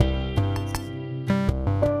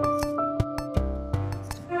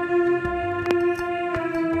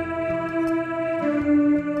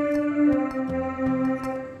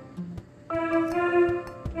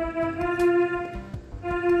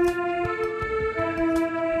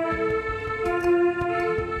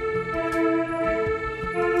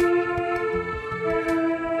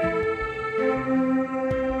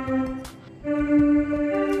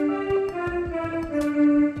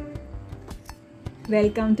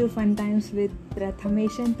Welcome to Fun Times with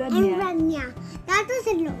Prathamesh and Pradnya. And Ranya. That was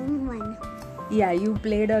a long one. Yeah, you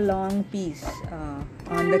played a long piece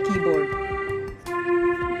on the keyboard,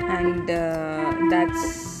 and that's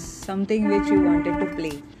something which you wanted to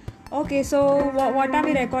play. Okay, so what are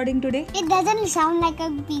we recording today? It doesn't sound like a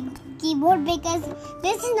big keyboard because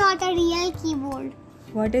this is not a real keyboard.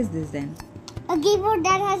 What is this then? A keyboard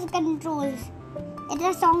that has controls. It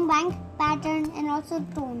has song bank, pattern, and also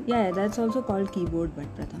tone. Yeah, that's also called keyboard, but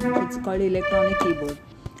Pratham, it's called electronic keyboard.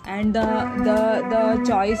 And the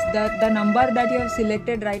choice, the number that you have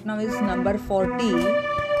selected right now is number 40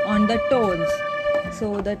 on the tones.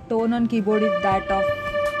 So the tone on keyboard is that of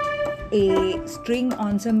a string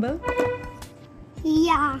ensemble.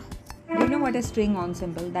 Yeah. Do you know what a string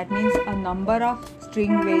ensemble? That means a number of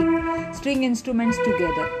string instruments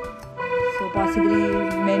together. So possibly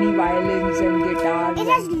many violins and guitars. It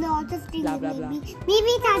has lots of strings. Blah, blah, blah.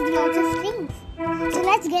 Maybe it has lots of strings. So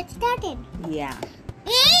let's get started. Yeah.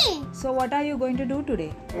 Hey! So what are you going to do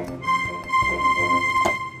today?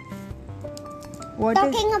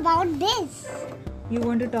 Talking about this. You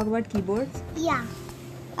want to talk about keyboards? Yeah.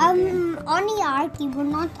 Only our keyboard,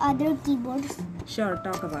 not other keyboards. Sure,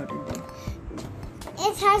 talk about it then.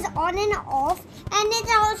 It has on and off, and it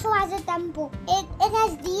also has a tempo. It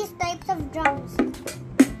has these types of drums,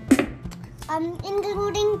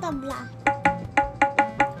 including tabla.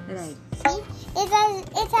 Right. See,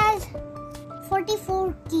 it has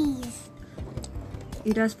 44 keys.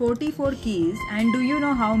 It has 44 keys, and do you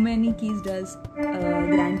know how many keys does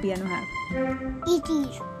grand piano have?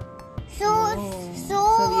 80. So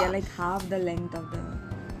we are like half the length of the.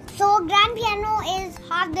 So grand piano is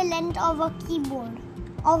half the length of a keyboard,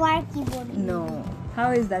 of our keyboard. No,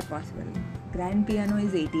 how is that possible? Grand piano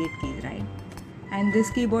is 88 keys, right? And this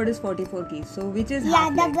keyboard is 44 keys. So which is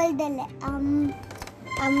half length? Double the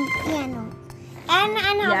piano. And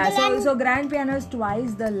Yeah, half the length. so grand piano is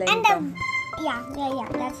twice the length of. Yeah,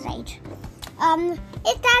 that's right.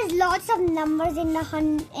 It has lots of numbers in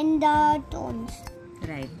the tones.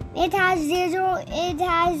 Right. It has 0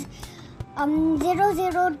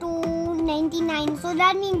 to 99. So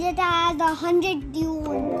that means it has 100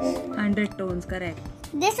 tunes. 100 tones, correct.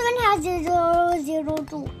 This one has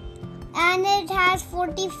 002. And it has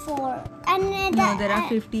 44. And No, there are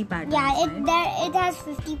 50 patterns. Yeah, right? it has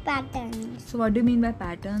 50 patterns. So what do you mean by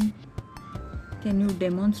pattern? Can you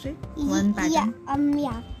demonstrate one pattern?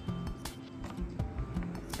 Yeah.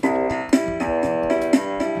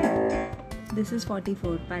 This is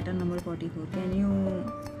 44, pattern number 44. Can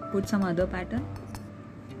you put some other pattern?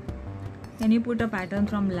 Can you put a pattern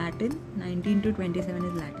from Latin? 19 to 27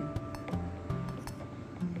 is Latin.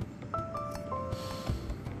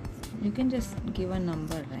 You can just give a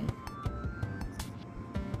number, right?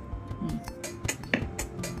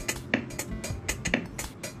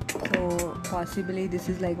 So possibly this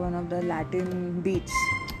is like one of the Latin beats.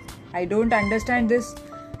 I don't understand this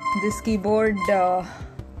keyboard.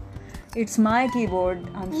 It's my keyboard,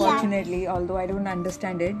 unfortunately, although I don't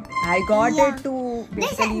understand it. I got it to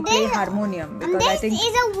basically play harmonium because I think this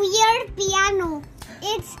is a weird piano.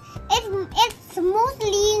 It's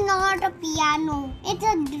mostly not a piano. It's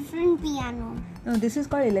a different piano. no, this is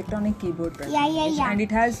called electronic keyboard. Yeah. And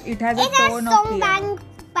it has a It tone has of song piano. bank,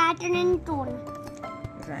 pattern, and tone.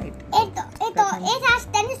 Right. It has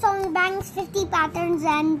 10 song banks, 50 patterns,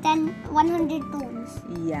 and 100 tones.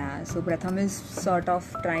 Yeah, so Pratham is sort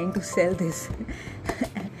of trying to sell this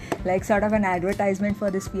like sort of an advertisement for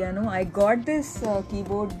this piano. I got this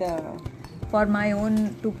keyboard for my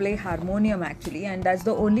own to play harmonium actually, and that's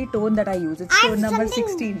the only tone that I use. It's tone number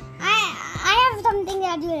 16. I have something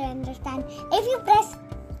that you understand. If you press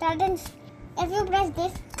this,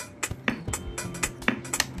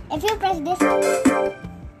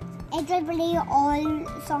 it will play all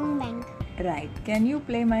song bank. Right. Can you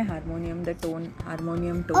play my harmonium, the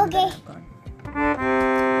harmonium tone Okay. that I've got?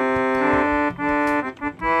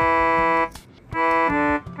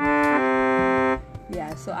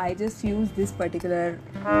 Yeah, so I just use this particular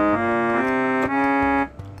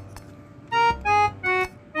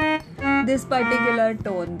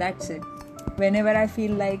tone, that's it. Whenever I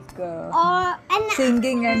feel like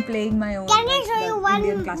singing and playing my own. Can I show you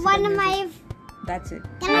Indian classical one of music. my? That's it.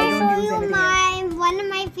 Can I don't show use you anything else. one of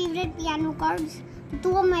my favorite piano chords?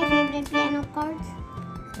 Two of my favorite piano chords.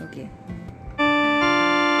 Okay.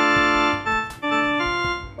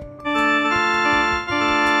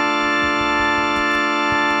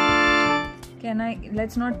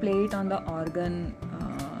 Let's not play it on the organ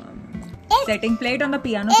setting. Play it on the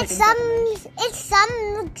piano setting. It's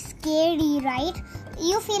some scary, right?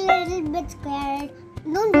 You feel a little bit scared.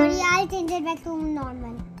 Don't worry, I'll change it back to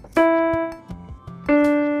normal.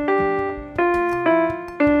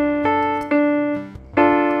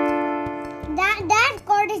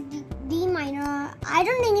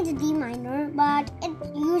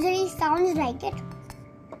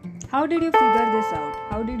 did you figure this out?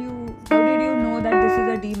 How did you know that this is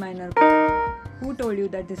a D minor chord? Who told you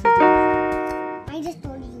that this is D minor? I just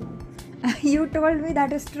told you. You told me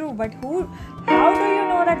that is true, but how do you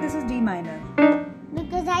know that this is D minor?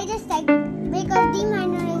 Because I just said, because D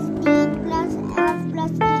minor is D plus F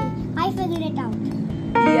plus E. I figured it out.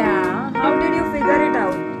 Yeah, how did you figure it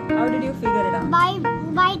out?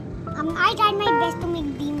 I tried my best to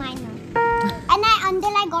make D minor.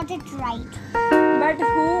 Until I got it right. But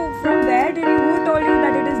who told you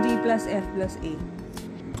that it is D plus F plus A?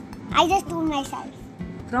 I just told myself.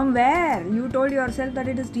 From where? You told yourself that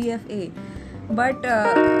it is DFA. But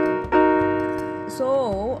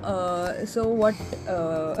so what?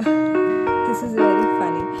 This is very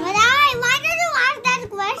funny. But why did you ask that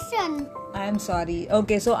question? I am sorry.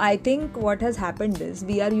 Okay, so I think what has happened is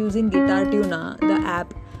we are using Guitar Tuna, the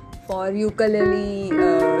app for ukulele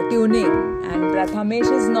tuning, and Prathamesh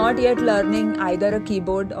is not yet learning either a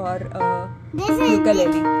keyboard or a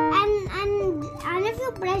ukulele. And if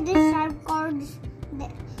you press this sharp chords,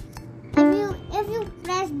 if you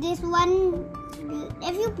press this one,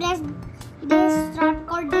 if you press this sharp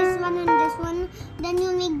chord, this one and this one, then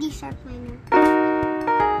you make D sharp minor.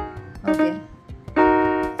 Okay.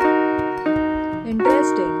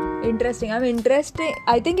 Interesting.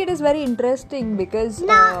 I think it is very interesting because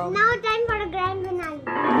now time for the grand finale.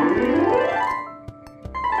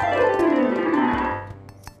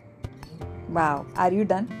 Wow, are you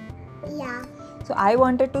done? Yeah. So I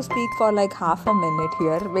wanted to speak for like half a minute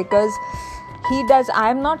here because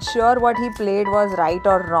I'm not sure what he played was right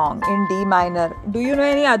or wrong in D minor. Do you know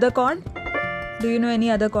any other chord?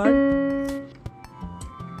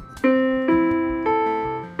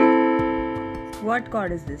 What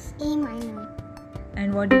chord is this? A minor.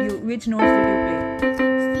 And which notes did you play? C,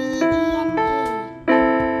 E and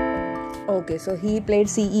A. Okay, so he played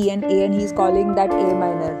C, E and A and he's calling that A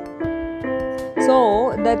minor.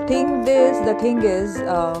 So the thing is,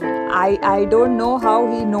 I don't know how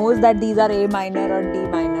he knows that these are A minor or D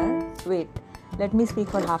minor. Wait, let me speak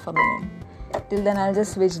for half a minute. Till then I'll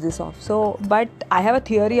just switch this off. But I have a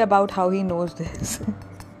theory about how he knows this.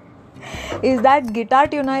 Is that Guitar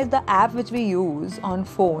Tuna is the app which we use on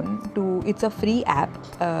phone it's a free app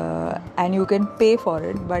and you can pay for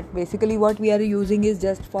it, but basically what we are using is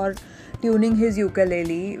just for tuning his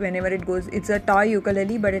ukulele whenever it goes. It's a toy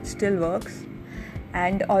ukulele, but it still works.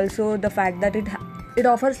 And also the fact that it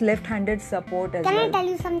offers left-handed support as well. Can I tell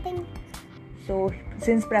you something? So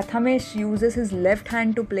since Prathamesh uses his left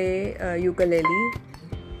hand to play ukulele,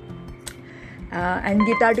 and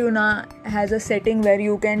Guitar Tuna has a setting where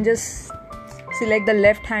you can just select the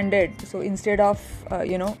left-handed. So instead of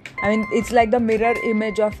it's like the mirror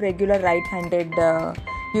image of regular right-handed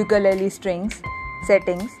ukulele strings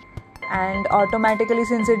settings, and automatically,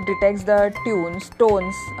 since it detects the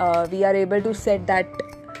tones, we are able to set that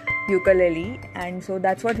ukulele, and so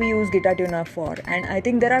that's what we use Guitar Tuna for. And I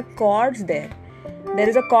think there are chords there. There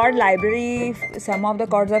is a chord library. Some of the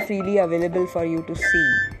chords are freely available for you to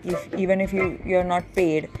see, even if you're not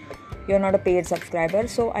paid. You're not a paid subscriber.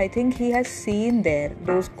 So I think he has seen there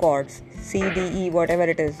those chords, C, D, E, whatever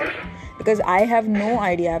it is. Because I have no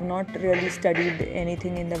idea. I've not really studied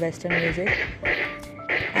anything in the Western music,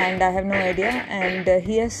 and I have no idea. And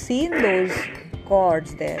he has seen those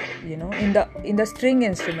chords there, in the string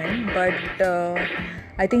instrument. But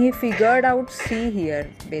I think he figured out C here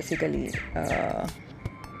basically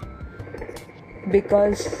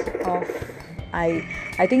because of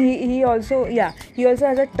I think he also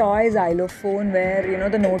has a toy xylophone where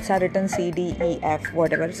the notes are written C, D, E, F,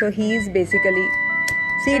 whatever. So he's basically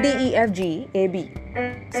C, D, E, F, G, A, B,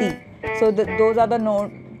 C. So those are the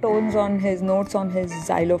tones on his notes on his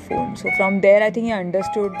xylophone. So from there I think he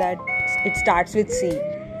understood that it starts with C,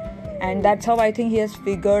 and that's how I think he has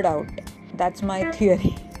figured out. That's my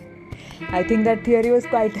theory. I think that theory was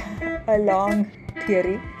quite a long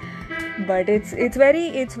theory, but it's very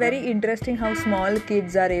interesting how small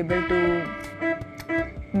kids are able to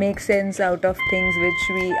make sense out of things which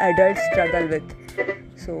we adults struggle with.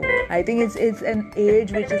 So I think it's an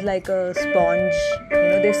age which is like a sponge.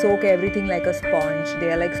 They soak everything like a sponge.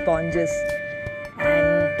 They are like sponges.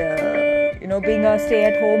 And being a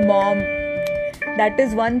stay-at-home mom, that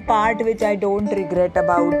is one part which I don't regret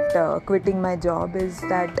about quitting my job, is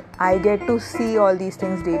that I get to see all these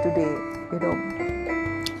things day to day.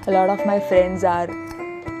 A lot of my friends are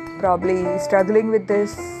probably struggling with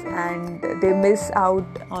this and they miss out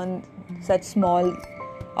on such small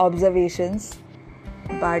observations.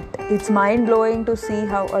 But it's mind-blowing to see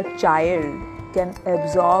how a child can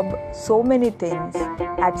absorb so many things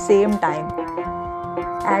at same time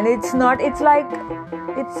and it's not. It's like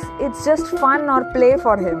it's just fun or play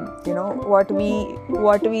for him. You know what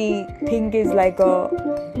we think is like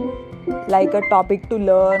a topic to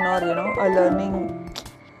learn, or a learning,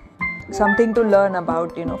 something to learn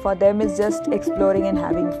about. For them it's just exploring and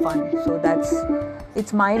having fun. So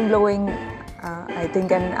it's mind blowing, I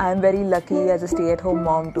think, and I'm very lucky as a stay-at-home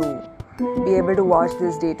mom to be able to watch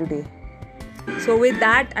this day to day. So with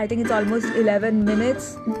that, I think it's almost 11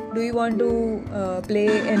 minutes. Do you want to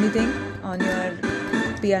play anything on your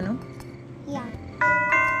piano? Yeah.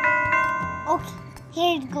 Okay,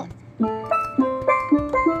 here it goes.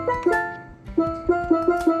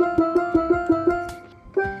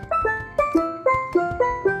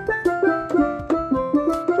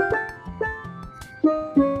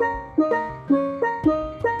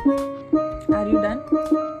 Are you done?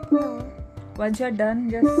 No. Once you're done,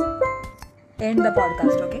 just end the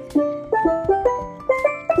podcast, okay?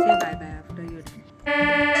 Say bye bye after you're done.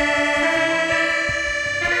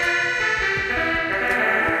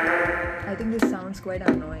 I think this sounds quite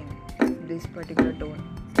annoying, this particular tone.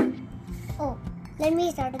 Oh, let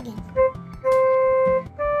me start again.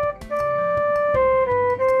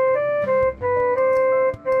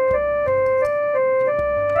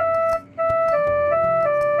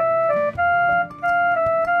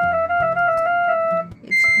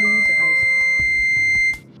 It's flute,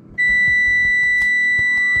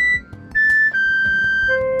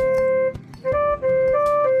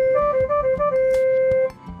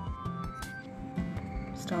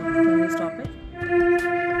 Stop. Can you stop it?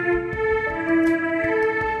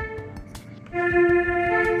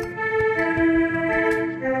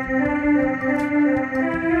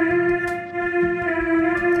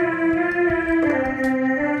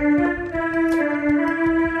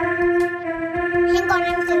 Hang on,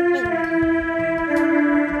 I'm still playing.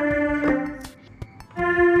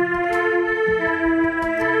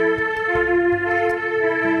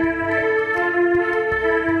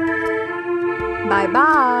 Bye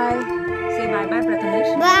bye. Say bye bye, Pratham.